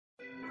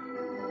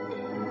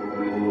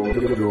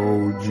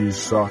Doji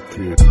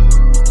Sake.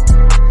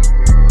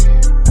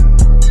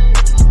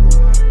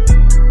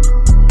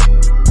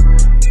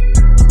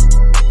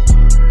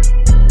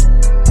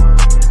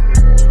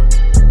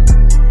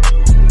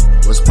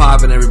 What's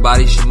poppin',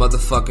 everybody? It's your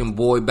motherfucking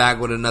boy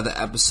back with another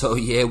episode.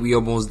 Yeah, we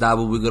almost died,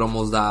 but we could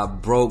almost die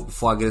broke.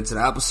 Before I get into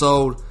the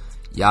episode,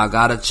 y'all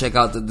gotta check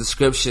out the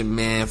description,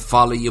 man.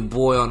 Follow your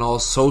boy on all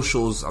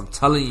socials. I'm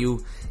telling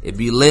you, it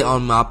be lit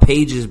on my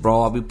pages,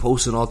 bro. I'll be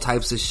posting all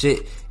types of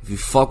shit. If you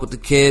fuck with the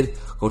kid,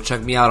 go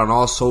check me out on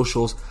all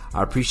socials.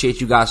 I appreciate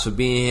you guys for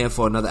being here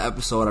for another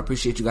episode. I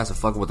appreciate you guys for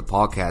fucking with the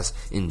podcast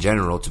in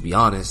general, to be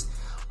honest.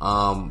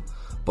 But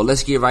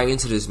let's get right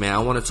into this, man. I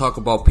want to talk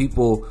about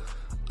people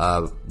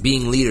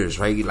being leaders,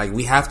 right? Like,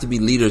 we have to be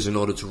leaders in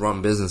order to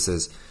run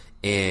businesses.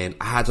 And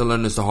I had to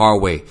learn this the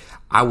hard way.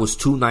 I was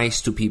too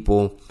nice to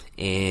people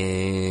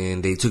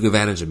and they took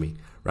advantage of me,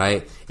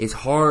 right? It's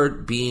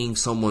hard being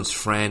someone's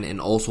friend and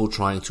also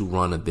trying to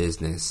run a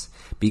business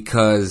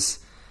because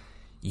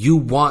you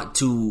want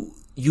to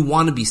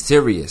be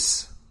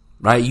serious,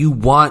 right? You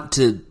want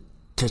to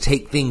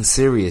take things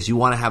serious. You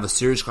want to have a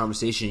serious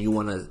conversation. You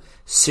want to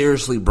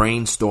seriously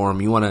brainstorm.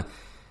 You want to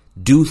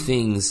do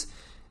things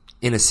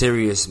in a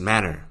serious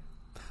manner.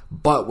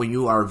 But when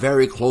you are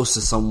very close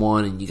to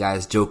someone and you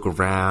guys joke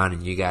around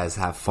and you guys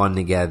have fun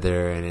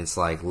together and it's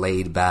like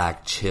laid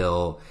back,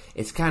 chill,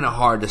 it's kind of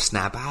hard to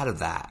snap out of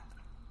that,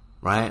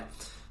 right?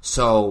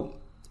 So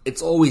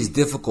it's always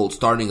difficult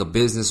starting a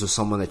business with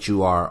someone that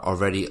you are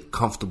already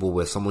comfortable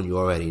with, someone you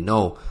already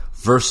know,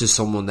 versus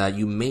someone that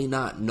you may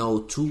not know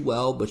too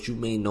well, but you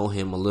may know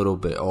him a little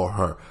bit or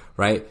her,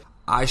 right?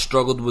 I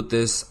struggled with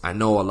this. I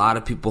know a lot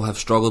of people have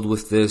struggled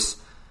with this.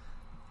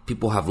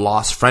 People have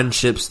lost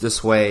friendships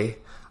this way.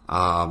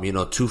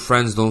 Two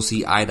friends don't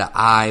see eye to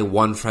eye.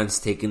 One friend's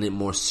taking it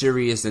more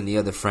serious than the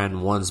other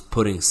friend. One's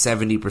putting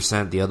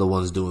 70%, the other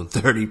one's doing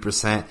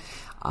 30%.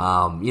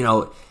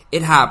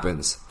 It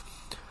happens.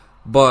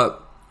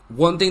 But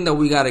one thing that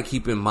we got to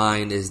keep in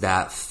mind is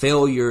that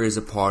failure is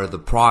a part of the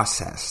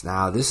process.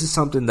 Now, this is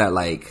something that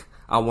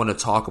I want to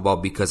talk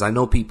about because I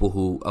know people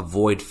who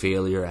avoid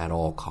failure at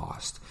all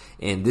costs.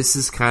 And this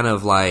is kind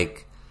of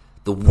like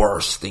the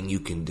worst thing you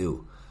can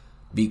do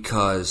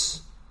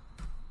because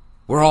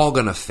we're all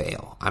going to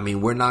fail. I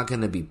mean, we're not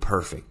going to be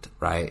perfect,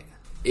 right?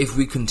 If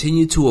we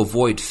continue to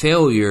avoid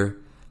failure,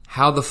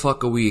 how the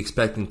fuck are we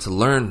expecting to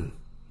learn?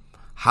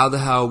 How the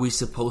hell are we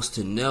supposed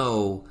to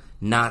know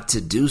not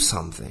to do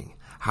something?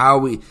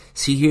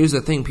 See, here's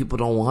the thing. People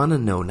don't want to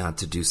know not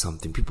to do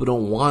something. People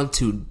don't want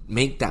to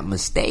make that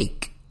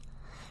mistake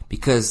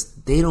because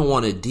they don't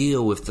want to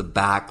deal with the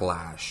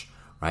backlash,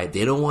 right?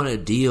 They don't want to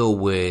deal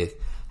with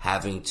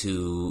having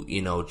to,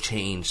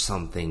 change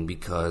something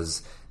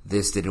because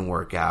this didn't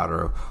work out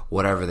or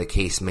whatever the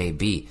case may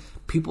be.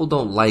 People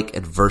don't like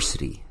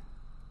adversity.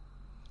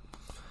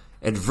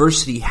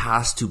 Adversity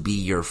has to be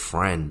your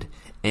friend.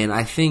 And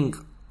I think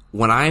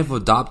when I've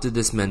adopted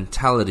this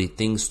mentality,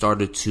 things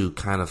started to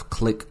kind of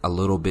click a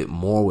little bit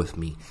more with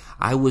me.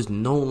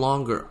 I'm no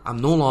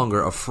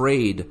longer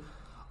afraid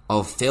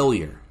of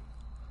failure.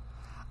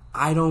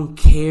 I don't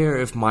care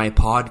if my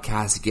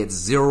podcast gets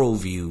 0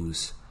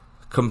 views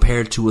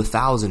compared to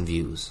 1,000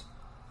 views.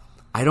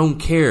 I don't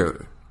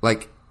care.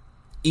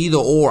 Either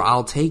or,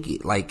 I'll take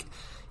it.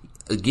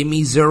 Give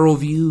me 0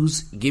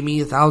 views, give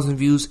me 1,000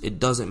 views, it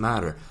doesn't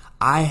matter.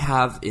 I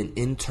have an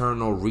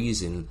internal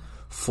reason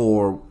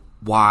for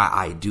why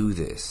I do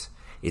this.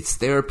 It's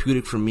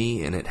therapeutic for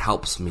me and it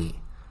helps me,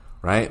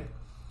 right?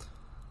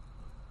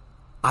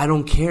 I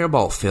don't care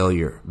about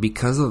failure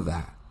because of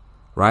that,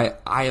 right?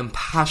 I am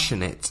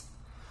passionate.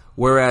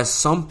 Whereas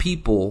some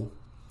people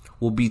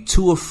will be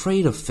too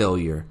afraid of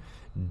failure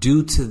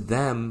due to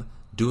them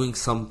doing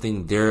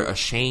something they're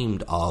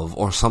ashamed of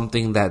or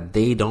something that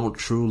they don't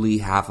truly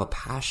have a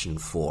passion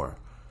for.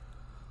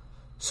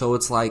 So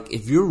it's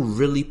if you're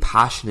really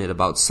passionate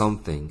about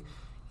something,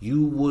 at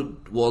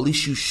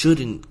least you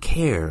shouldn't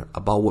care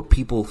about what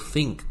people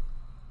think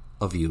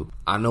of you.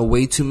 I know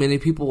way too many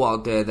people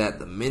out there that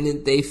the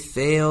minute they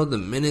fail, the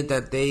minute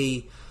that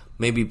they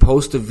maybe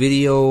post a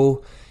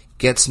video,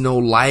 gets no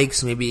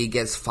likes, maybe it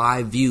gets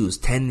 5 views,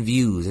 10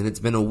 views, and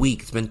it's been a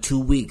week, it's been 2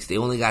 weeks, they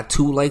only got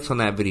 2 likes on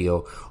that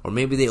video, or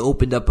maybe they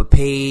opened up a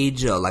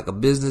page, like a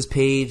business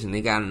page, and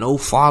they got no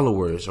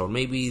followers, or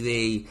maybe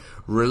they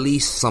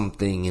released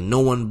something and no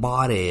one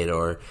bought it,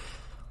 or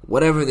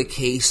whatever the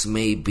case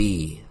may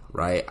be,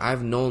 right?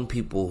 I've known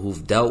people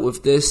who've dealt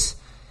with this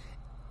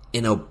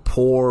in a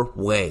poor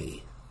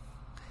way.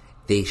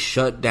 They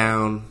shut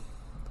down,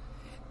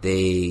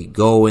 they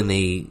go and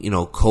they,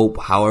 cope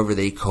however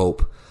they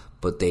cope,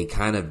 but they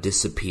kind of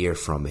disappear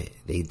from it.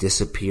 They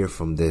disappear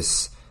from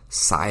this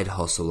side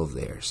hustle of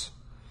theirs.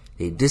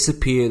 They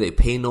disappear, they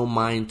pay no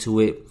mind to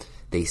it,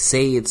 they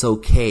say it's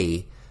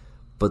okay,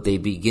 but they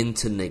begin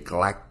to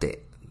neglect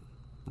it,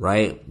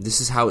 right?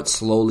 This is how it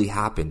slowly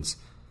happens.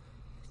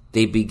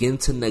 They begin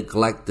to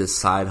neglect this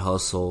side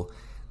hustle,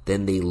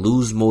 then they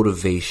lose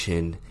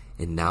motivation,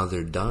 and now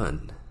they're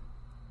done.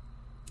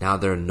 Now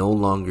they're no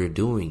longer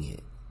doing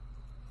it.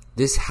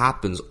 This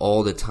happens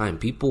all the time.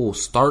 People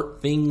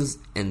start things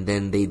and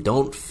then they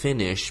don't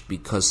finish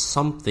because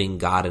something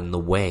got in the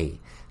way.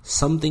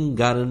 Something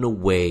got in the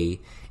way,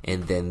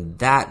 and then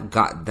that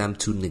got them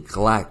to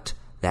neglect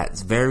that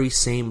very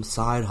same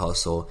side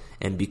hustle.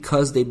 And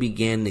because they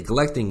began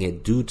neglecting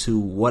it due to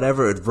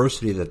whatever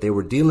adversity that they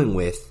were dealing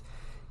with,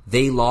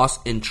 they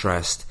lost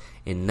interest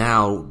and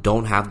now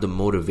don't have the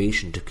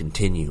motivation to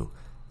continue.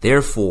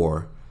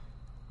 Therefore,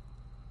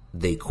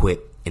 they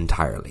quit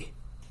entirely.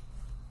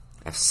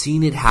 I've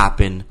seen it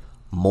happen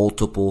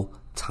multiple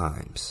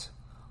times.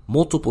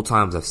 Multiple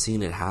times I've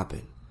seen it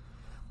happen.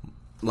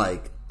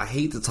 Like, I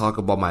hate to talk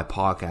about my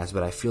podcast,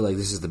 but I feel like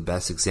this is the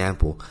best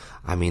example.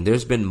 I mean,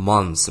 there's been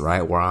months,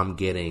 right, where I'm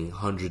getting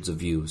hundreds of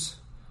views.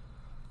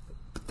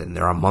 But then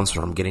there are months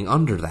where I'm getting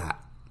under that.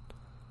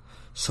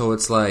 So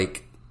it's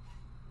like,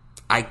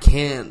 I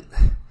can't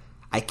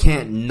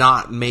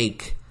not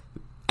make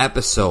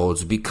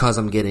episodes because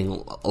I'm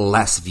getting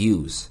less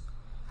views.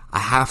 I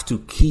have to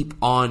keep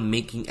on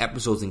making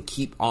episodes and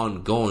keep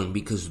on going,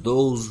 because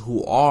those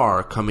who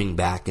are coming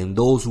back and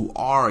those who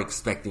are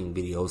expecting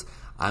videos,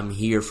 I'm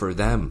here for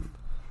them.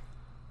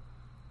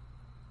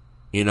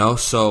 You know,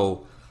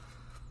 so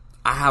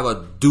I have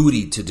a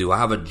duty to do. I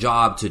have a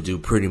job to do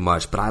pretty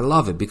much, but I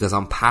love it because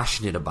I'm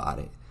passionate about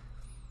it.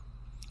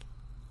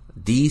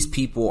 These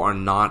people are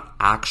not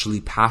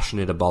actually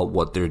passionate about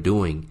what they're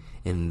doing,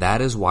 and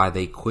that is why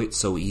they quit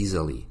so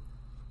easily.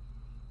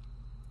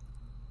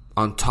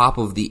 On top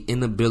of the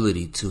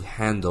inability to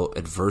handle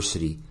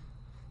adversity,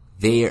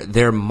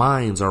 their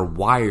minds are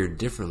wired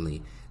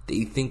differently.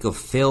 They think of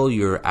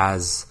failure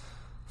as,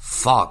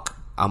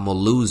 fuck, I'm a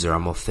loser,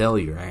 I'm a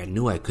failure. I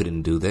knew I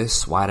couldn't do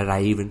this. Why did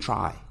I even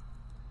try?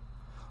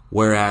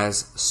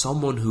 Whereas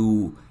someone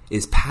who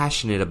is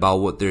passionate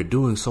about what they're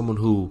doing, someone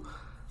who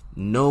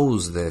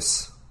knows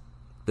this,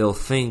 they'll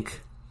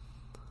think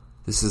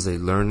this is a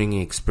learning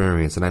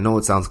experience. And I know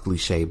it sounds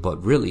cliche,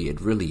 but really,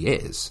 it really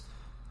is.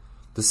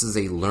 This is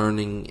a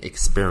learning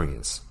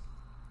experience.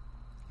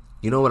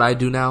 You know what I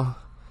do now?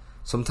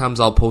 Sometimes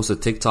I'll post a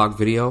TikTok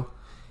video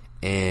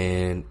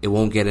and it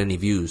won't get any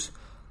views.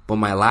 But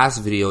my last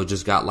video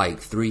just got like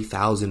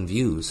 3,000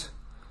 views.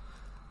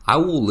 I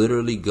will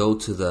literally go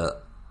to the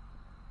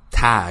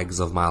tags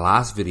of my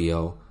last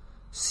video,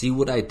 see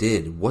what I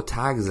did. What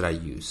tags did I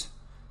use?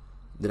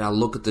 Then I'll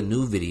look at the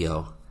new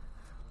video.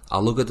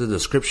 I'll look at the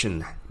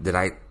description. Did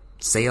I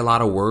say a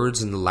lot of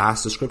words in the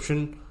last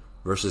description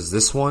versus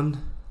this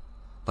one?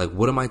 Like,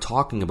 what am I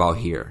talking about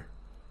here?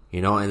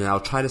 You know, and I'll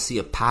try to see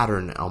a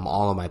pattern on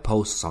all of my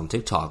posts on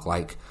TikTok.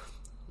 Like,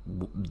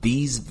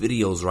 these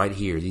videos right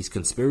here, these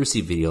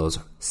conspiracy videos,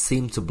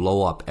 seem to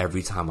blow up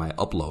every time I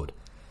upload.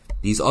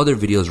 These other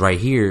videos right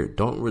here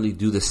don't really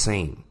do the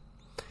same.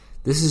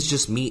 This is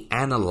just me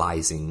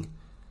analyzing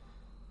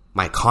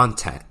my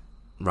content,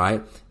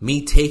 right?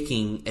 Me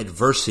taking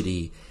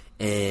adversity,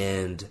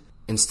 and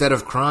instead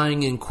of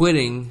crying and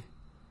quitting,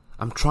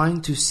 I'm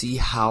trying to see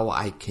how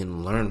I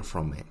can learn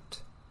from it.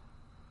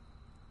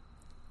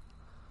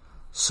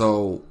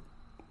 So,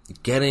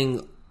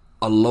 getting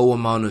a low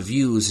amount of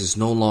views is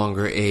no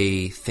longer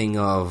a thing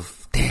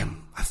of,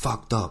 damn, I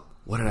fucked up.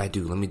 What did I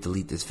do? Let me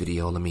delete this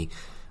video.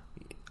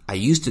 I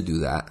used to do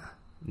that.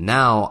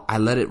 Now, I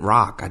let it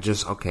rock. I'm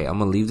going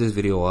to leave this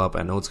video up.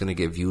 I know it's going to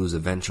get views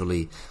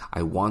eventually.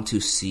 I want to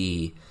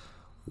see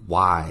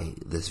why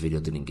this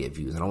video didn't get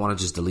views. I don't want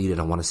to just delete it.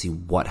 I want to see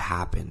what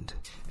happened.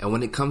 And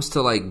when it comes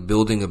to like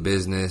building a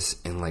business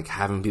and like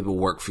having people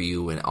work for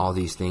you and all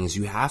these things,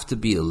 you have to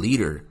be a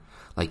leader.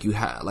 Like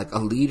a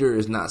leader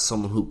is not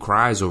someone who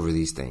cries over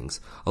these things.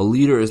 A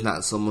leader is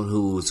not someone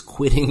who's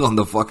quitting on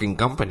the fucking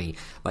company.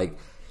 Like,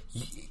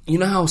 you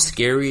know how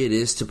scary it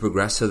is to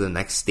progress to the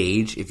next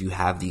stage if you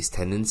have these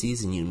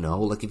tendencies, and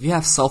like if you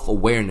have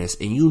self-awareness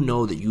and you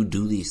know that you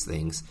do these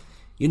things,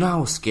 you know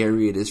how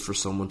scary it is for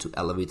someone to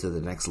elevate to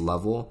the next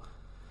level?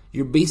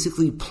 You're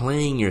basically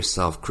playing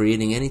yourself,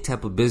 creating any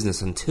type of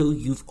business until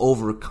you've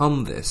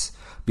overcome this,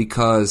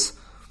 because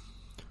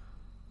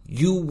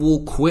you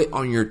will quit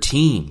on your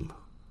team.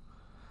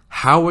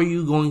 How are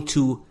you going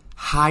to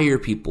hire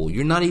people?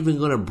 You're not even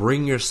going to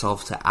bring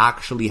yourself to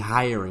actually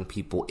hiring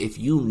people if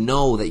you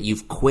know that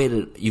you've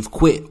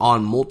quit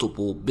on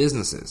multiple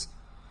businesses.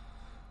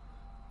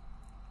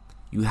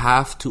 You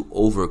have to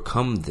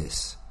overcome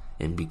this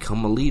and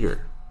become a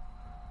leader.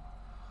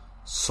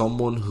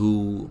 Someone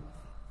who,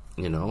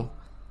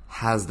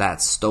 has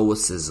that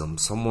stoicism,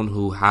 someone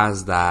who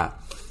has that,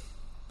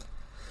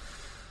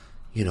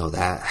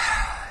 that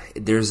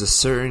there's a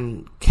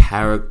certain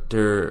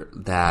character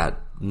that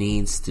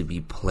needs to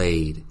be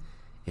played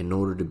in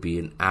order to be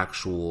an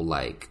actual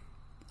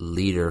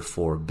leader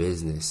for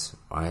business,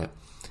 right?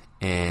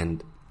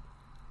 And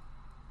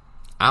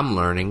I'm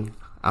learning.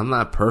 I'm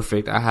not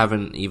perfect. I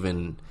haven't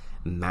even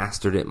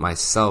mastered it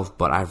myself,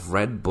 but I've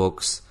read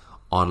books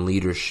on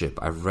leadership.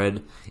 There's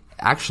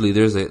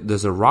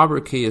a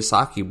Robert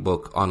Kiyosaki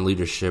book on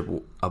leadership.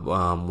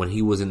 When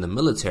he was in the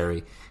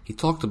military, he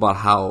talked about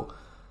how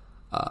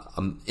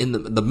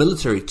the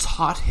military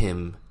taught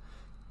him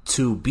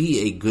to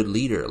be a good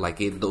leader. Like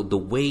the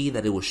way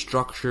that it was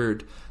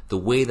structured, the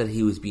way that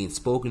he was being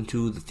spoken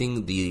to, the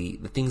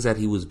things that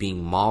he was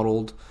being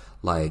modeled,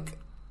 like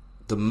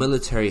the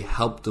military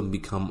helped him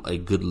become a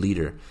good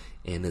leader.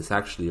 And it's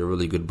actually a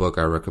really good book.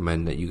 I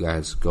recommend that you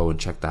guys go and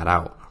check that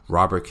out.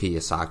 Robert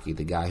Kiyosaki,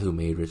 the guy who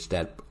made Rich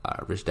Dad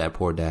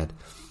Poor Dad,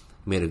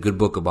 made a good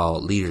book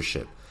about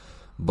leadership.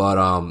 But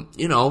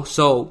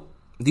so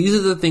these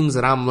are the things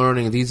that I'm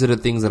learning. These are the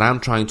things that I'm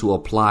trying to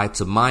apply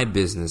to my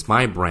business,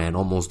 my brand,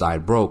 Almost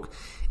Died Broke.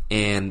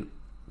 And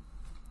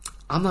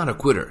I'm not a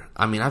quitter.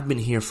 I mean, I've been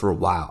here for a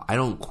while. I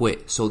don't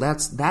quit. So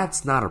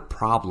that's not a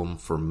problem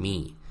for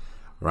me,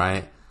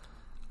 right?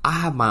 I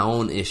have my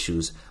own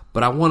issues,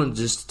 but I want to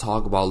just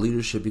talk about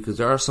leadership because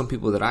there are some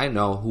people that I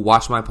know who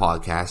watch my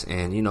podcast,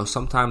 and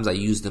sometimes I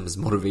use them as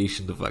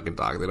motivation to fucking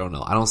talk. They don't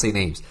know. I don't say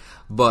names,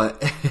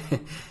 but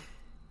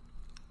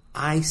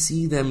I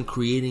see them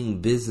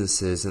creating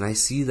businesses, and I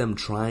see them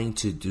trying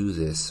to do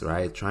this,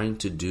 right? Trying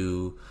to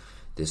do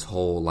this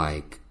whole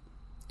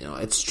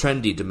it's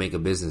trendy to make a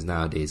business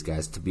nowadays,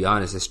 guys. To be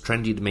honest, it's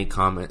trendy to make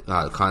content.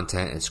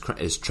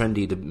 It's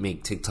trendy to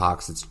make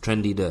TikToks. It's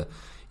trendy to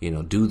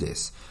do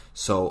this.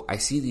 So I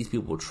see these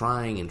people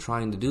trying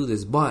to do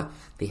this, but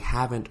they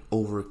haven't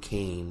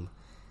overcame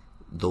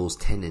those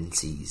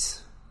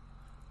tendencies,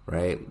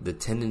 right? The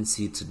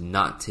tendency to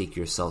not take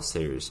yourself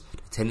serious,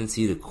 the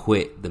tendency to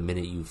quit the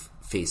minute you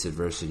face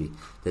adversity,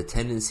 the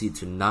tendency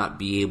to not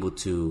be able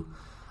to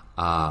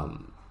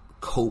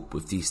cope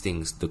with these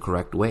things the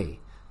correct way.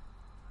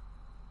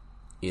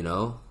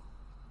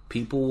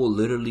 People will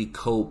literally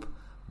cope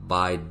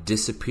by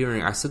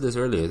disappearing. I said this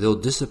earlier. They'll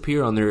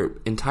disappear on their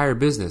entire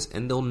business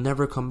and they'll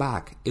never come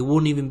back. It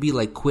won't even be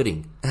like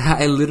quitting.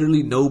 I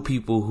literally know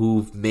people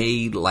who've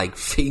made like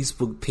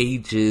Facebook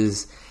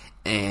pages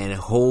and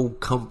whole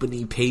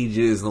company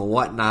pages and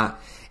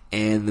whatnot,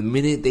 and the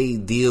minute they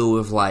deal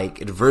with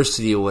like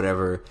adversity or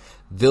whatever,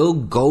 they'll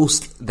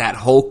ghost that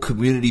whole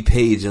community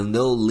page and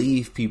they'll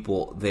leave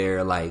people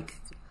there like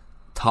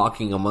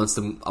talking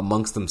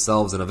amongst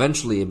themselves, and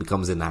eventually it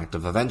becomes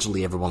inactive.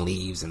 Eventually everyone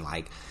leaves and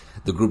like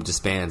the group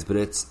disbands. But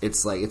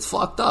it's like, it's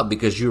fucked up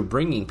because you're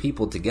bringing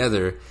people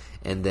together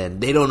and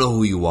then they don't know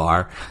who you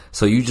are,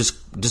 so you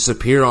just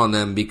disappear on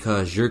them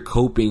because you're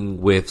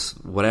coping with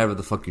whatever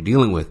the fuck you're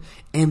dealing with.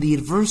 And the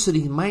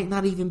adversity might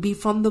not even be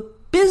from the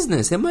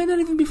business. It might not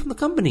even be from the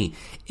company.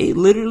 It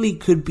literally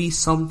could be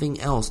something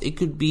else. It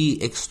could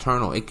be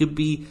external. It could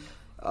be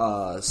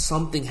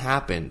something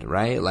happened,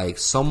 right? Like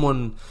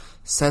someone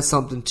said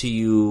something to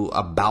you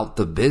about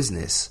the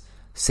business.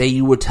 Say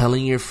you were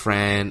telling your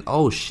friend,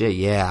 oh shit,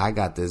 yeah, I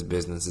got this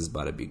business, it's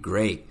about to be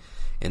great.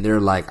 And they're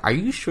like, are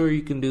you sure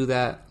you can do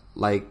that?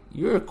 Like,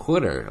 you're a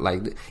quitter.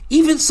 Like,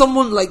 even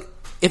someone, like,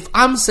 if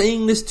I'm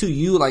saying this to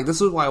you, like,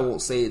 this is why I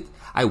won't say it.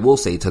 I will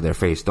say it to their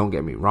face, don't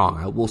get me wrong.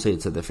 I will say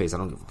it to their face, I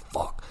don't give a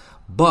fuck.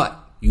 But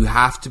you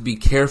have to be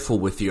careful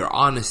with your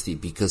honesty,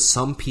 because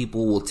some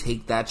people will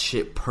take that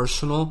shit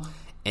personal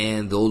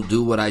and they'll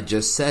do what I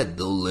just said.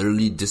 They'll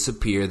literally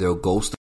disappear. They'll ghost